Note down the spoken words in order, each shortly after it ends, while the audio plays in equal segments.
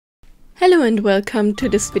Hello and welcome to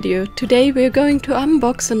this video. Today we're going to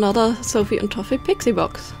unbox another Sophie and Toffee Pixie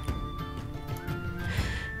box.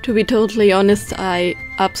 To be totally honest, I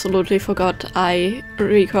absolutely forgot I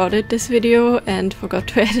recorded this video and forgot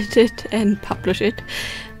to edit it and publish it.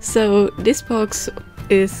 So this box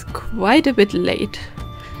is quite a bit late.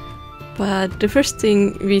 But the first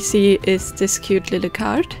thing we see is this cute little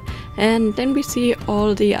card, and then we see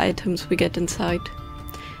all the items we get inside.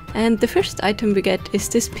 And the first item we get is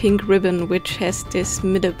this pink ribbon, which has this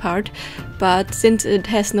middle part, but since it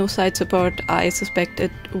has no side support, I suspect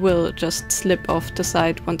it will just slip off the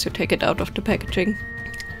side once you take it out of the packaging.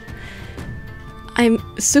 I'm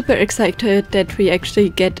super excited that we actually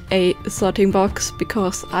get a sorting box,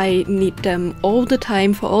 because I need them all the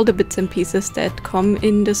time for all the bits and pieces that come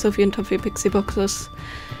in the Sophie and Toffee Pixie boxes.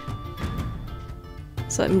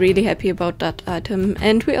 So I'm really happy about that item.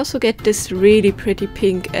 And we also get this really pretty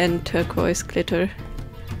pink and turquoise glitter.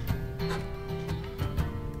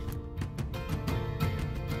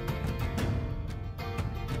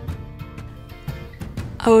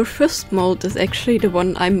 Our first mold is actually the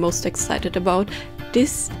one I'm most excited about.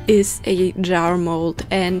 This is a jar mold,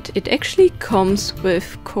 and it actually comes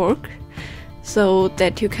with cork so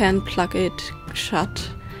that you can plug it shut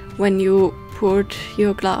when you poured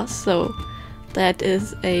your glass. So that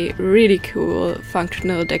is a really cool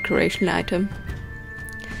functional decoration item.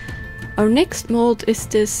 Our next mold is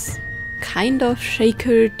this kind of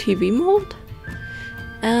shaker TV mold.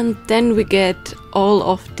 And then we get all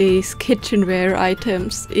of these kitchenware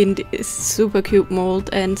items in this super cute mold,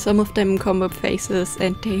 and some of them come with faces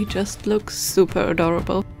and they just look super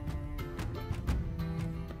adorable.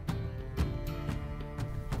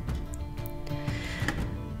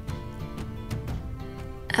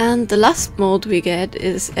 And the last mold we get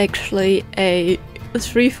is actually a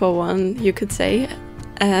 3-for-1, you could say,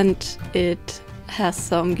 and it has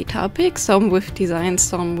some guitar picks, some with designs,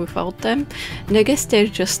 some without them, and I guess they're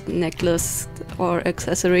just necklace or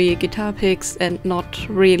accessory guitar picks and not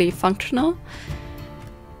really functional.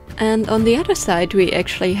 And on the other side we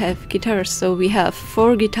actually have guitars, so we have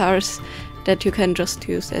 4 guitars that you can just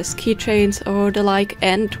use as keychains or the like,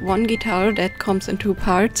 and 1 guitar that comes in 2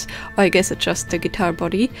 parts, or I guess it's just the guitar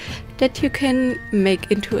body, that you can make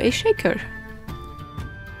into a shaker.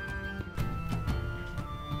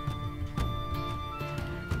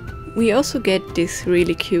 We also get these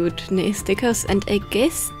really cute nail stickers, and I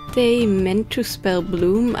guess they meant to spell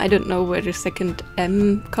bloom. I don't know where the second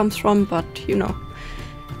M comes from, but you know,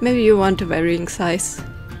 maybe you want a varying size.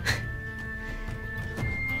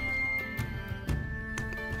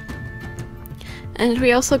 And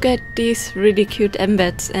we also get these really cute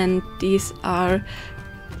embeds, and these are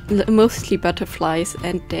mostly butterflies,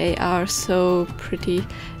 and they are so pretty.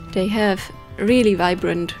 They have really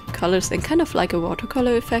vibrant colors and kind of like a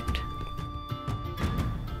watercolor effect.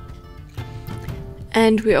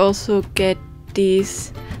 And we also get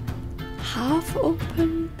these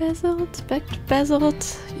half-open bezels, backed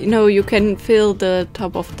bezels. You know, you can fill the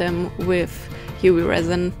top of them with UV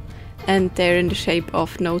resin, and they're in the shape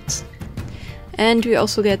of notes. And we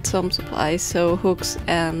also get some supplies, so hooks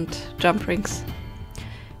and jump rings.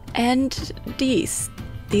 And these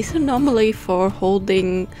are normally for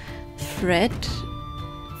holding thread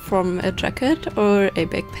from a jacket or a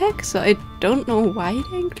backpack, so I don't know why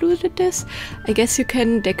they included this. I guess you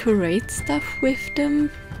can decorate stuff with them,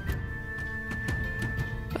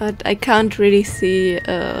 but I can't really see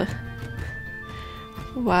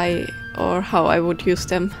why or how I would use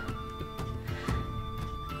them.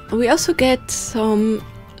 We also get some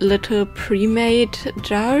little pre-made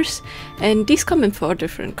jars, and these come in 4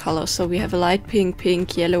 different colors. So we have a light pink,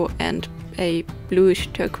 pink, yellow and a bluish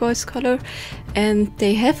turquoise color, and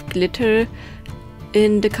they have glitter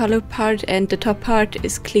in the color part, and the top part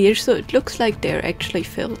is clear, so it looks like they're actually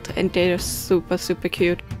filled, and they're super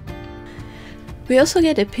cute. We also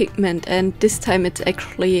get a pigment, and this time it's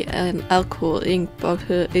actually an alcohol ink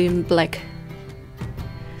bottle in black.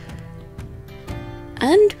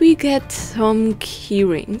 And we get some key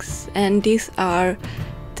rings, and these are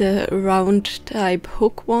the round type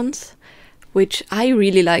hook ones, which I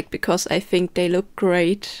really like because I think they look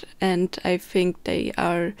great, and I think they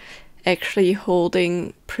are actually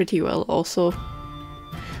holding pretty well also.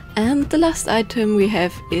 And the last item we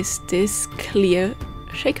have is this clear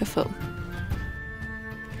shaker film.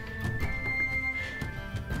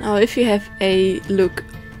 Now if you have a look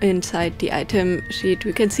inside the item sheet,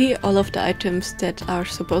 we can see all of the items that are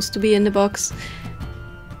supposed to be in the box,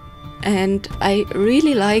 and I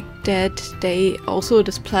really like that they also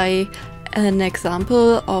display an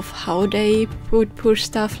example of how they would push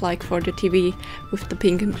stuff, like for the TV with the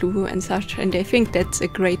pink and blue and such, and I think that's a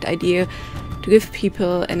great idea to give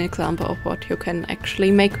people an example of what you can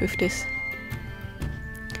actually make with this.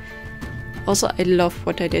 Also, I love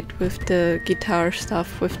what I did with the guitar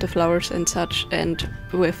stuff, with the flowers and such, and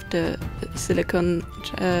with the silicone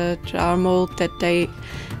jar mold that they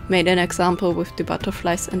made an example with the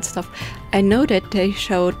butterflies and stuff. I know that they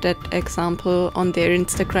showed that example on their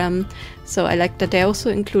Instagram, so I like that they also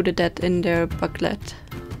included that in their booklet.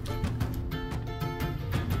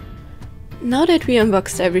 Now that we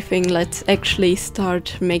unboxed everything, let's actually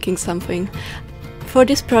start making something. For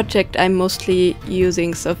this project I'm mostly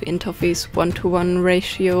using Sophie and Toffee's 1:1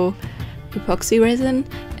 ratio epoxy resin,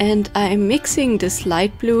 and I'm mixing this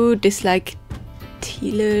light blue, this like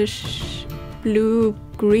tealish blue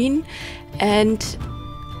green, and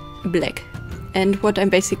black. And what I'm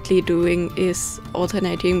basically doing is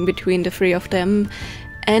alternating between the three of them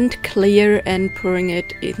and clear and pouring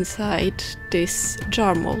it inside this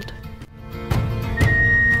jar mold.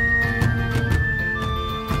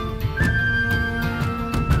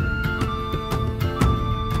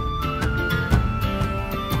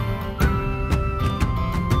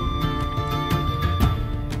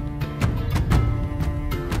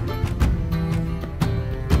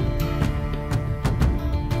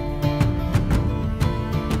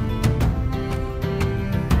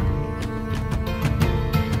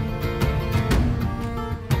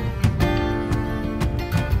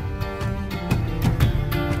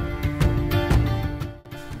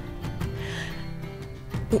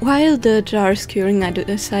 While the jar is curing, I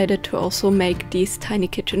decided to also make these tiny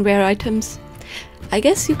kitchenware items. I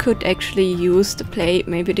guess you could actually use the plate,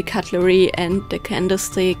 maybe the cutlery and the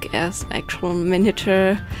candlestick as actual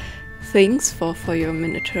miniature things for your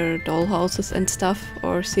miniature dollhouses and stuff,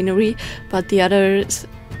 or scenery, but the other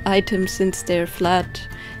items, since they're flat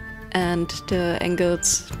and the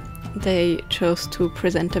angles they chose to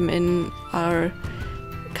present them in are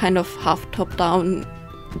kind of half top down,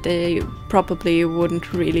 they probably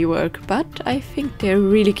wouldn't really work, but I think they're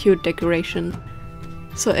really cute decoration.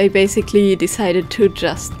 So I basically decided to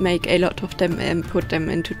just make a lot of them and put them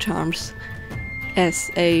into charms as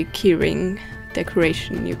a keyring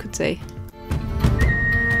decoration, you could say.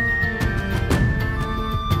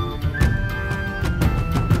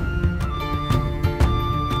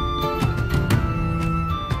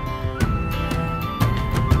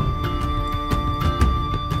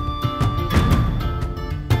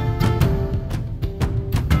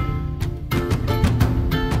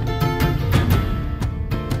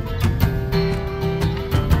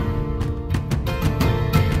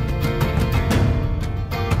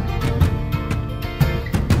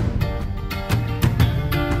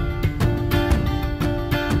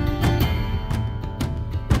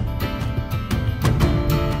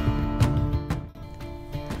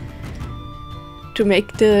 To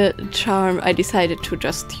make the charm, I decided to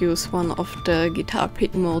just use one of the guitar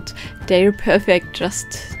pick molds. They're perfect just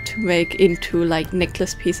to make into like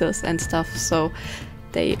necklace pieces and stuff, so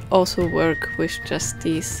they also work with just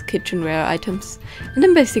these kitchenware items. And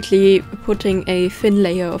then basically putting a thin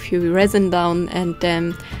layer of UV resin down and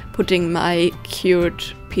then putting my cured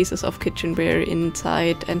pieces of kitchenware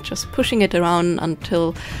inside and just pushing it around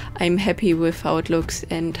until I'm happy with how it looks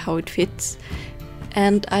and how it fits.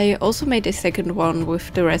 And I also made a second one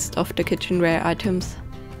with the rest of the kitchenware items.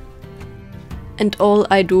 And all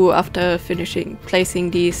I do after finishing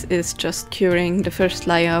placing these is just curing the first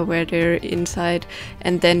layer where they're inside,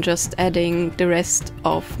 and then just adding the rest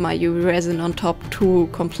of my UV resin on top to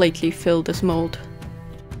completely fill this mold.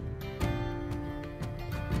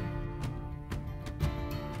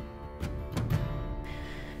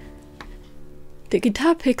 The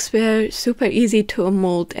guitar picks were super easy to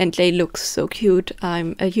mold and they look so cute.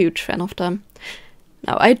 I'm a huge fan of them.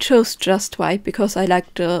 Now I chose just white because I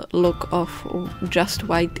like the look of just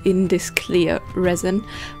white in this clear resin,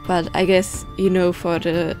 but I guess, you know, for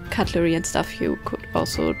the cutlery and stuff you could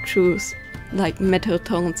also choose like metal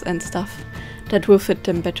tones and stuff that will fit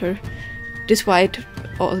them better. This white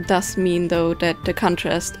does mean though that the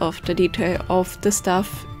contrast of the detail of the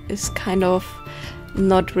stuff is kind of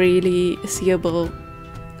not really seeable,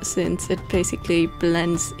 since it basically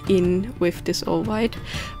blends in with this all white,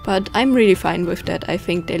 but I'm really fine with that. I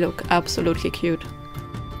think they look absolutely cute.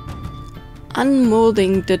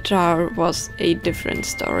 Unmolding the jar was a different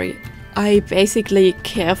story. I basically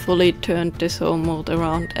carefully turned this whole mold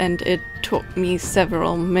around and it took me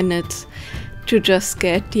several minutes to just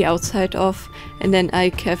get the outside off, and then I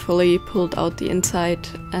carefully pulled out the inside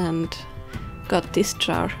and got this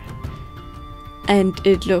jar. and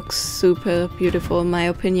it looks super beautiful in my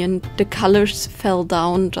opinion. The colors fell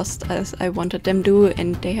down just as I wanted them to,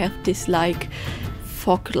 and they have this like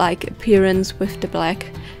fog-like appearance with the black,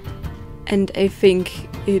 and I think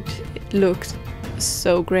it looks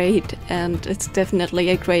so great, and it's definitely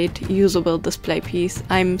a great usable display piece.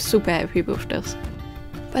 I'm super happy with this.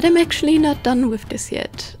 But I'm actually not done with this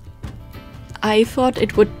yet. I thought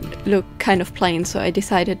it would look kind of plain, so I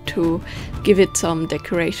decided to give it some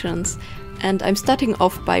decorations. And I'm starting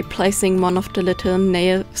off by placing one of the little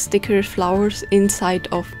nail sticker flowers inside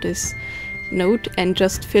of this note and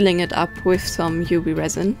just filling it up with some UV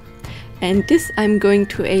resin. And this I'm going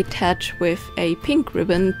to attach with a pink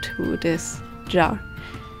ribbon to this jar.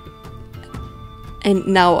 And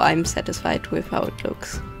now I'm satisfied with how it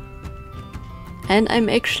looks. And I'm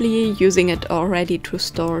actually using it already to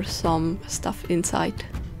store some stuff inside.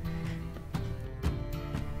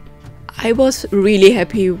 I was really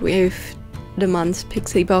happy with the month's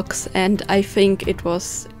Pixie box, and I think it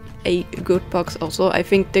was a good box also. I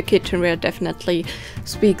think the kitchenware definitely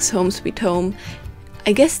speaks home sweet home.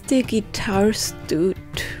 I guess the guitars do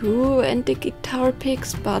too, and the guitar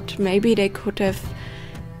picks, but maybe they could have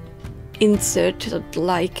inserted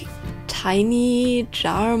like tiny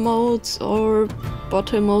jar molds or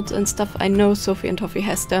bottle molds and stuff. I know Sophie and Toffee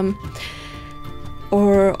has them.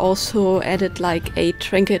 Or also added like a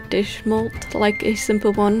trinket dish mold, like a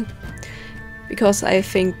simple one. Because I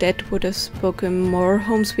think that would have spoken more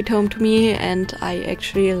home sweet home to me, and I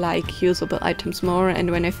actually like usable items more. And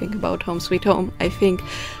when I think about home sweet home, I think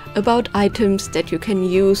about items that you can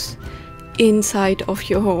use inside of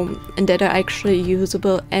your home and that are actually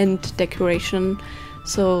usable and decoration.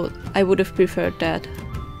 So I would have preferred that.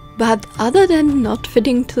 But other than not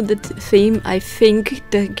fitting to the theme, I think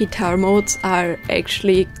the guitar modes are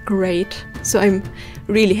actually great. So I'm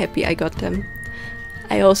really happy I got them.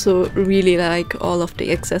 I also really like all of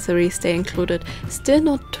the accessories they included. Still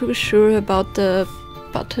not too sure about the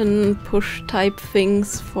button push type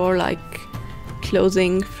things for like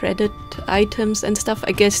closing threaded items and stuff.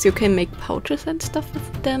 I guess you can make pouches and stuff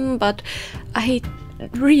with them, but I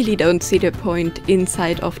really don't see the point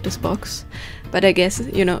inside of this box. But I guess,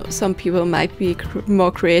 you know, some people might be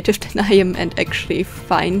more creative than I am and actually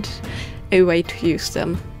find a way to use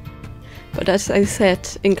them. But as I said,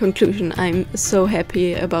 in conclusion, I'm so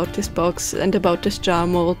happy about this box and about this jar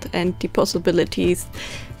mold and the possibilities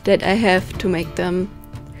that I have to make them.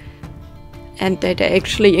 And that I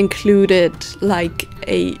actually included like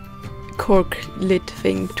a cork lid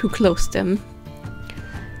thing to close them.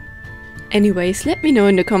 Anyways, let me know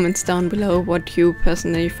in the comments down below what you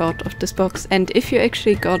personally thought of this box and if you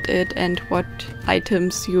actually got it and what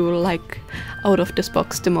items you like out of this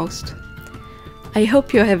box the most. I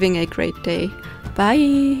hope you're having a great day.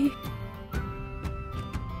 Bye!